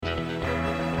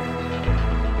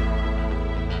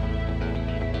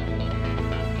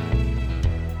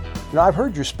I've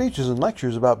heard your speeches and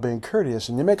lectures about being courteous,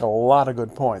 and you make a lot of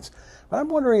good points. But I'm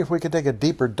wondering if we could take a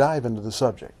deeper dive into the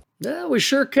subject. Yeah, we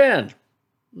sure can.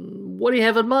 What do you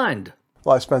have in mind?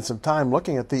 Well, I spent some time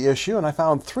looking at the issue, and I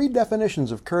found 3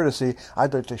 definitions of courtesy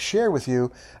I'd like to share with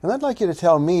you, and I'd like you to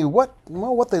tell me what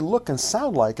they look and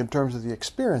sound like in terms of the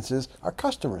experiences our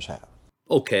customers have.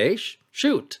 Okay,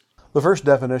 shoot. The first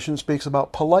definition speaks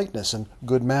about politeness and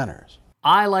good manners.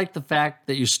 I like the fact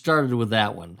that you started with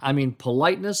that one. I mean,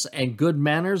 politeness and good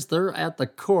manners, they're at the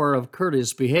core of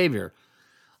courteous behavior.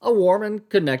 A warm and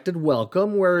connected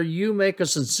welcome where you make a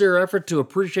sincere effort to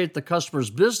appreciate the customer's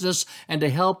business and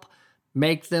to help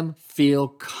make them feel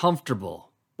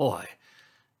comfortable. Boy,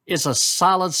 it's a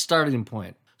solid starting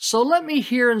point. So let me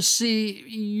hear and see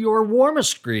your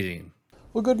warmest greeting.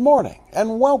 Well, good morning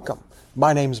and welcome.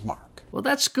 My name's Mark. Well,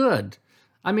 that's good.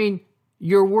 I mean,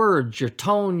 your words, your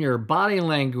tone, your body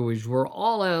language were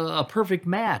all a perfect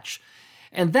match.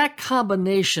 And that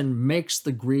combination makes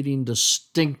the greeting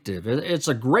distinctive. It's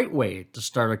a great way to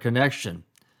start a connection.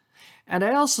 And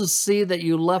I also see that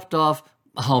you left off,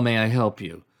 "How may I help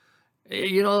you?"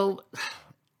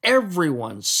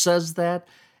 Everyone says that,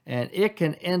 and it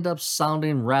can end up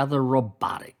sounding rather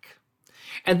robotic.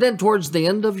 And then towards the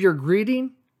end of your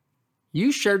greeting,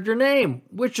 you shared your name,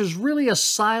 which is really a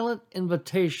silent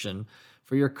invitation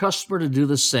for your customer to do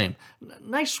the same.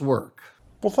 Nice work.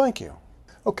 Well, thank you.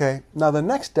 Okay, now the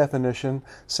next definition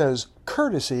says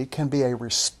courtesy can be a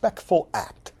respectful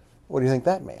act. What do you think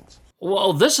that means?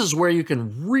 Well, this is where you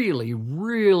can really,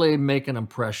 really make an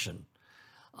impression.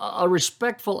 A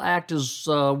respectful act is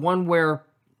one where,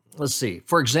 let's see,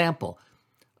 for example,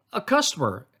 a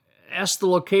customer asks the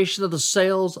location of the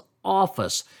sales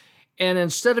office, and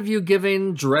instead of you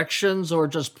giving directions or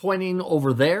just pointing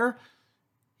over there,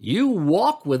 you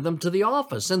walk with them to the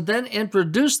office and then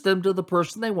introduce them to the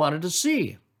person they wanted to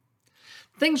see.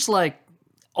 Things like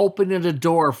opening a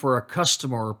door for a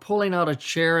customer or pulling out a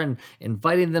chair and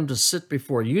inviting them to sit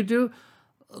before you do,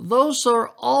 those are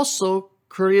also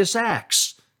courteous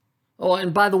acts. Oh,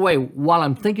 and by the way, while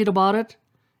I'm thinking about it,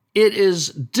 it is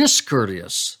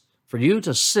discourteous for you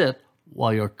to sit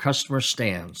while your customer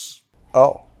stands.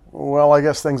 Oh, well, I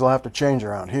guess things will have to change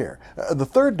around here. The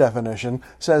third definition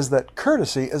says that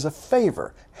courtesy is a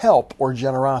favor, help, or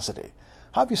generosity.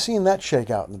 How have you seen that shake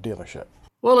out in the dealership?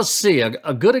 Well, let's see.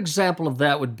 A good example of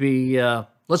that would be,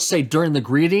 let's say during the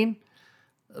greeting,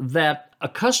 that a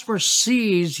customer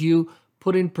sees you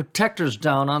putting protectors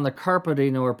down on the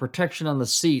carpeting or protection on the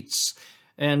seats.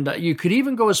 And you could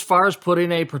even go as far as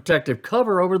putting a protective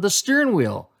cover over the steering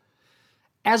wheel.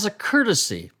 As a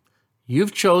courtesy,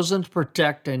 you've chosen to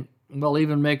protect and, well,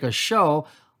 even make a show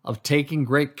of taking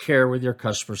great care with your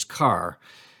customer's car.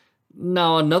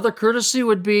 Now, another courtesy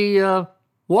would be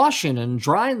washing and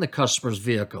drying the customer's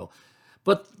vehicle.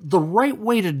 But the right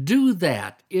way to do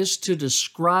that is to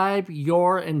describe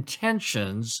your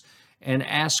intentions and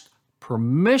ask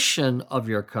permission of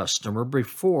your customer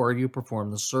before you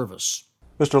perform the service.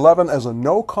 Mr. Levin, as a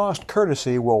no-cost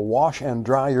courtesy, we'll wash and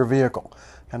dry your vehicle.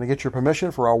 Can I get your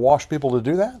permission for our wash people to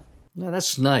do that? Yeah,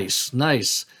 that's nice.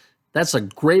 That's a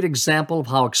great example of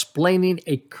how explaining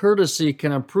a courtesy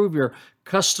can improve your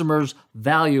customer's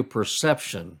value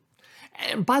perception.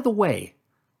 And by the way,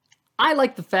 I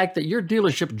like the fact that your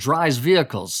dealership dries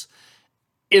vehicles.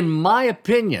 In my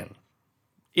opinion,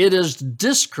 it is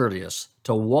discourteous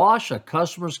to wash a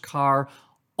customer's car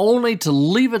only to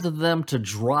leave it to them to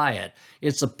dry it.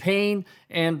 It's a pain,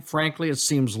 and frankly, it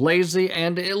seems lazy,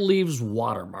 and it leaves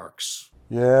watermarks.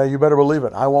 Yeah, you better believe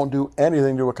it. I won't do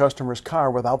anything to a customer's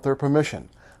car without their permission.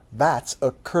 That's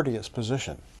a courteous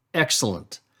position.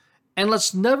 Excellent. And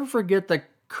let's never forget that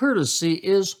courtesy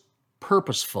is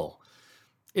purposeful.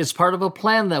 It's part of a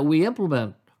plan that we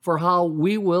implement for how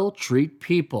we will treat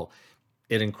people.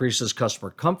 It increases customer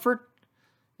comfort.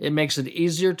 It makes it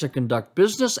easier to conduct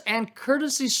business, and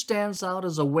courtesy stands out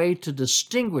as a way to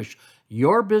distinguish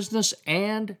your business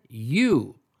and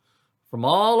you from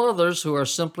all others who are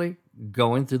simply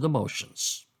going through the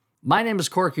motions. My name is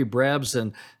Corky Brabbs,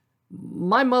 and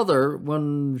my mother,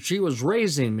 when she was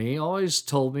raising me, always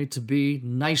told me to be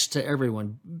nice to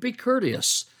everyone, be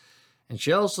courteous. And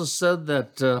she also said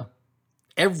that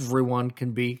everyone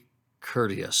can be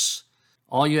courteous.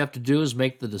 All you have to do is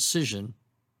make the decision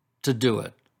to do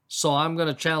it. So I'm going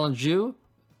to challenge you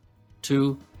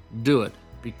to do it.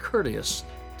 Be courteous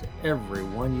to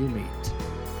everyone you meet.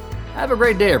 Have a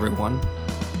great day, everyone.